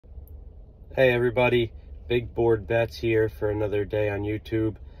Hey everybody, Big Board Bets here for another day on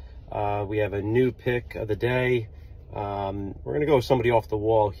YouTube. We have a new pick of the day. We're going to go with somebody off the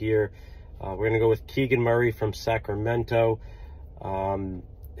wall here. We're going to go with Keegan Murray from Sacramento.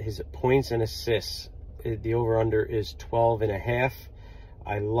 His points and assists, the over-under is 12.5.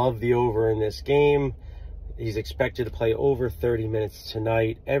 I love the over in this game. He's expected to play over 30 minutes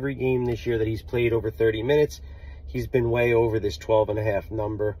tonight. Every game this year that he's played over 30 minutes, he's been way over this 12.5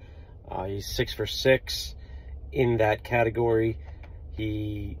 number. He's 6 for 6 in that category.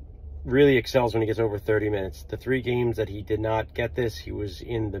 He really excels when he gets over 30 minutes. The 3 games that he did not get this, he was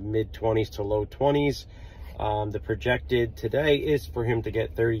in the mid-20s to low 20s. The projected today is for him to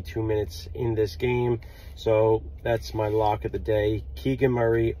get 32 minutes in this game. So that's my lock of the day. Keegan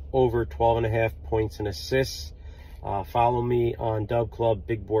Murray over 12.5 points and assists. Follow me on Dub Club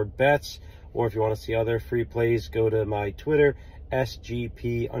Big Board Bets, or if you want to see other free plays, go to my Twitter,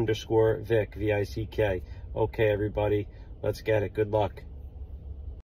 SGP_Vick, V-I-C-K. Okay, everybody, let's get it. Good luck.